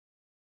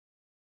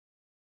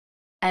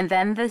And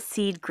then the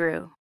seed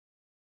grew.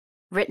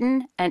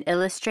 Written and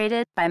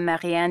illustrated by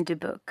Marianne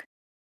Dubuc.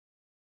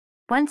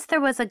 Once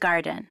there was a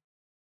garden.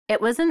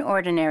 It was an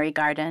ordinary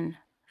garden,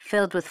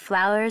 filled with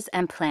flowers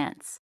and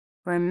plants,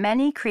 where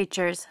many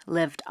creatures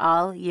lived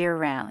all year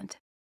round.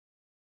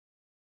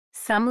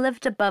 Some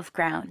lived above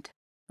ground,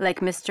 like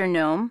Mr.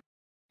 Gnome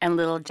and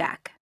Little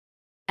Jack,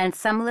 and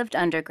some lived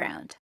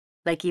underground,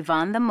 like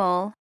Yvonne the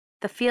Mole,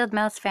 the Field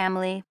Mouse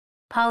family,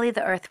 Polly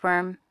the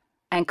Earthworm,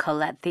 and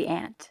Colette the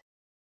Ant.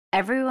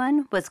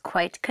 Everyone was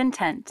quite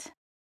content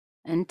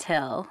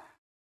until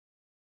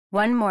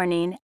one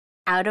morning,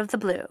 out of the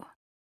blue,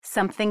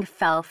 something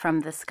fell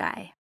from the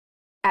sky.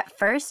 At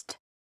first,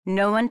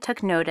 no one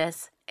took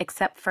notice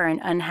except for an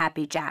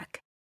unhappy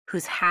Jack,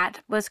 whose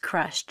hat was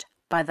crushed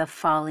by the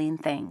falling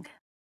thing.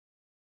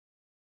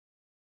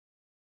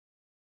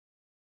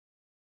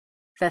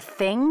 The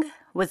thing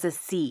was a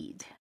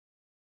seed,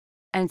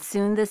 and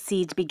soon the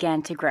seed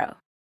began to grow.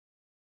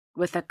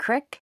 With a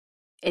crick,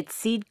 its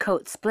seed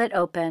coat split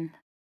open,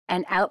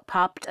 and out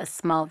popped a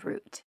small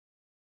root.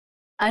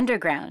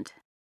 Underground,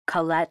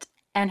 Colette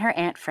and her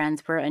ant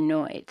friends were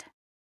annoyed.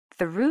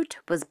 The root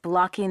was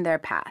blocking their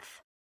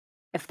path.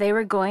 If they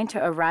were going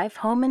to arrive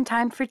home in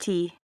time for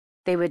tea,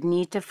 they would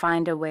need to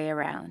find a way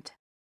around.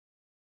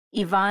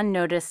 Yvonne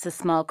noticed a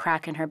small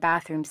crack in her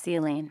bathroom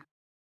ceiling.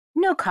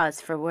 No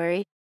cause for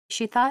worry,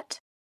 she thought.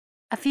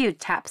 A few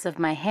taps of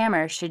my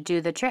hammer should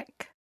do the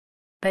trick.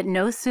 But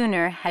no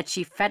sooner had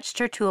she fetched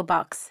her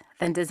toolbox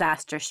than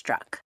disaster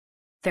struck.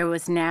 There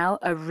was now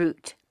a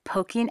root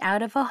poking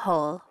out of a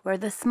hole where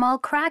the small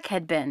crack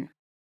had been.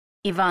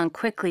 Yvonne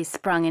quickly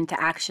sprung into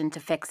action to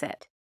fix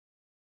it.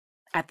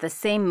 At the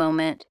same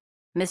moment,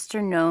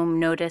 Mr. Gnome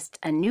noticed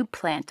a new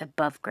plant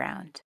above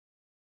ground.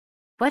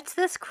 "What's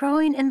this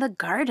growing in the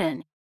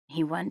garden?"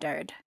 he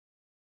wondered.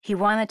 He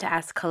wanted to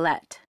ask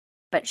Colette,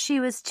 but she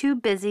was too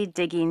busy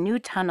digging new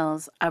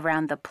tunnels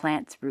around the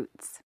plant's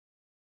roots.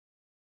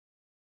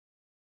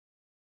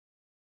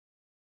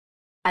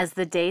 As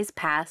the days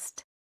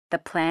passed, the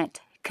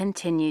plant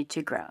continued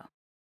to grow.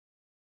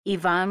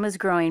 Yvonne was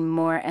growing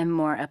more and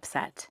more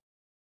upset.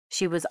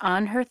 She was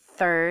on her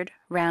third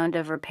round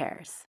of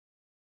repairs.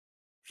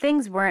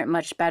 Things weren't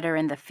much better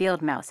in the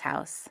Field Mouse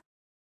house.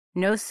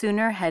 No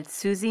sooner had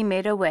Susie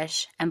made a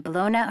wish and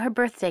blown out her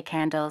birthday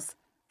candles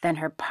than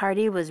her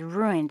party was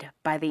ruined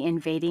by the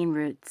invading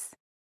roots.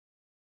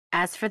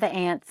 As for the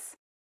ants,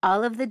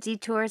 all of the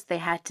detours they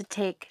had to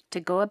take to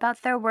go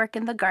about their work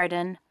in the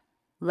garden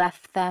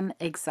left them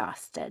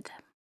exhausted.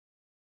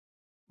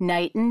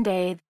 Night and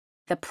day,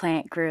 the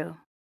plant grew.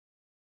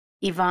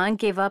 Yvonne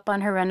gave up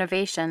on her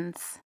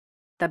renovations.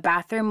 The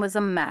bathroom was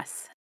a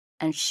mess,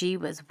 and she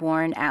was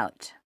worn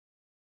out.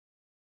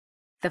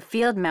 The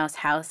Field Mouse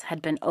house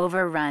had been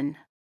overrun.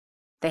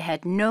 They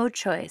had no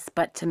choice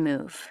but to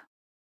move.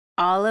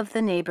 All of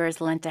the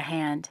neighbors lent a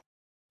hand,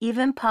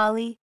 even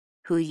Polly,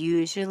 who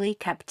usually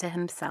kept to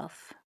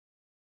himself.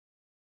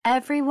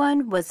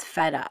 Everyone was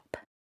fed up.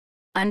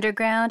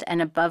 Underground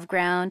and above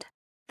ground,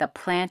 the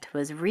plant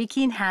was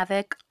wreaking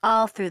havoc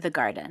all through the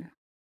garden.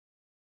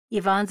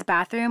 Yvonne's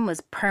bathroom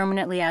was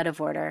permanently out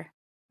of order.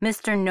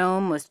 Mr.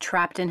 Gnome was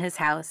trapped in his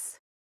house.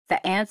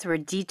 The ants were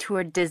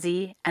detoured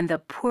dizzy, and the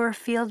poor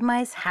field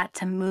mice had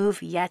to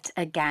move yet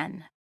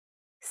again.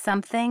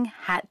 Something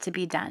had to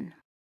be done.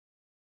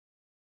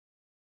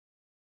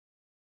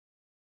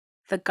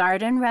 The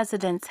garden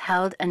residents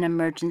held an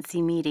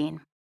emergency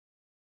meeting.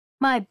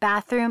 "My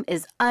bathroom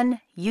is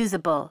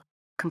unusable,"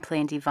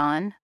 complained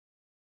Yvonne.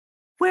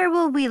 "Where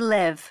will we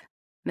live?"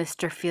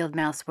 Mr. Field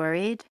Mouse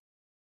worried.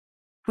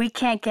 "We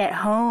can't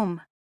get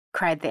home,"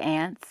 cried the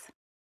ants.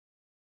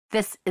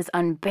 "This is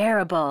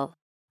unbearable,"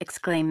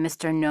 exclaimed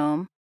Mr.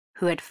 Gnome,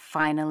 who had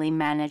finally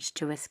managed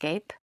to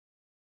escape.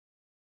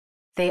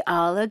 They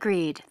all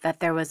agreed that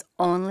there was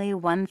only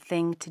one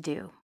thing to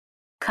do: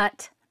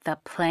 cut the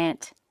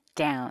plant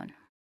down.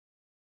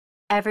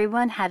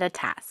 Everyone had a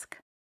task.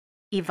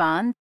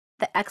 Yvonne,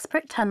 the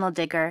expert tunnel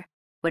digger,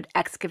 would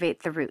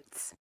excavate the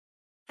roots.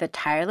 The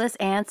tireless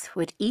ants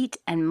would eat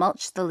and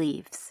mulch the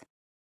leaves,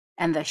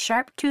 and the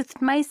sharp-toothed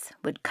mice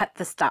would cut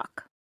the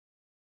stalk.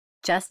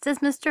 Just as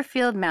Mr.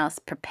 Field Mouse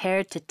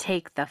prepared to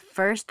take the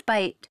first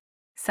bite,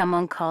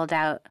 someone called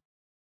out,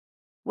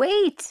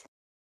 "Wait!"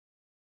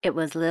 It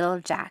was Little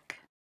Jack.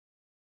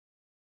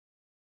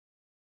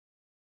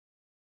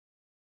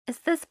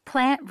 "Is this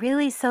plant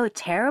really so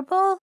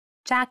terrible?"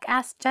 Jack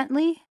asked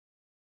gently.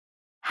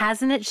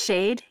 "Hasn't its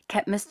shade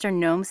kept Mr.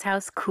 Gnome's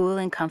house cool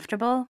and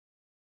comfortable?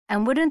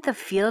 And wouldn't the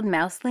field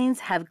mouselings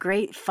have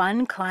great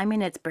fun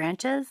climbing its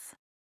branches?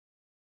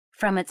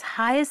 From its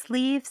highest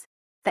leaves,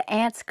 the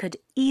ants could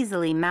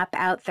easily map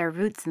out their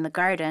roots in the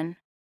garden.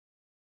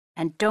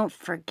 And don't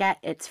forget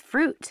its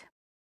fruit."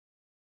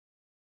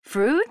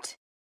 "Fruit?"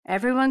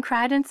 everyone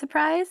cried in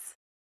surprise.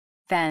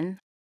 Then,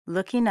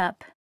 looking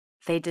up,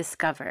 they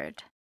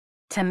discovered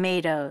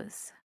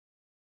tomatoes.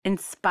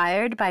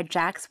 Inspired by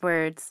Jack's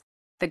words,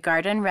 the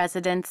garden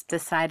residents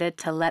decided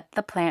to let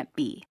the plant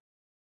be.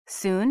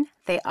 Soon,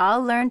 they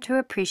all learned to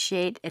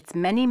appreciate its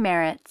many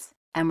merits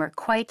and were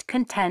quite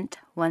content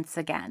once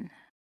again.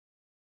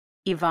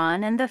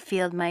 Yvonne and the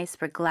field mice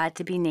were glad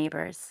to be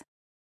neighbors.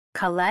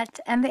 Colette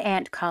and the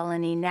ant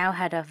colony now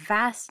had a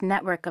vast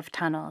network of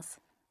tunnels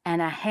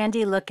and a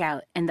handy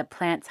lookout in the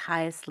plant's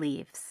highest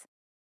leaves.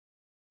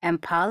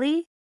 And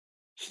Polly?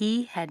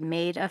 He had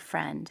made a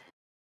friend.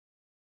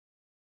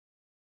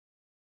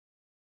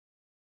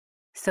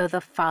 So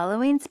the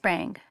following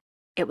spring,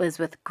 it was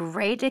with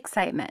great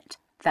excitement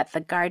that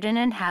the garden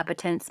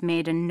inhabitants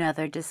made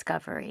another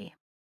discovery.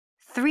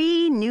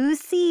 3 new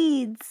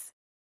seeds!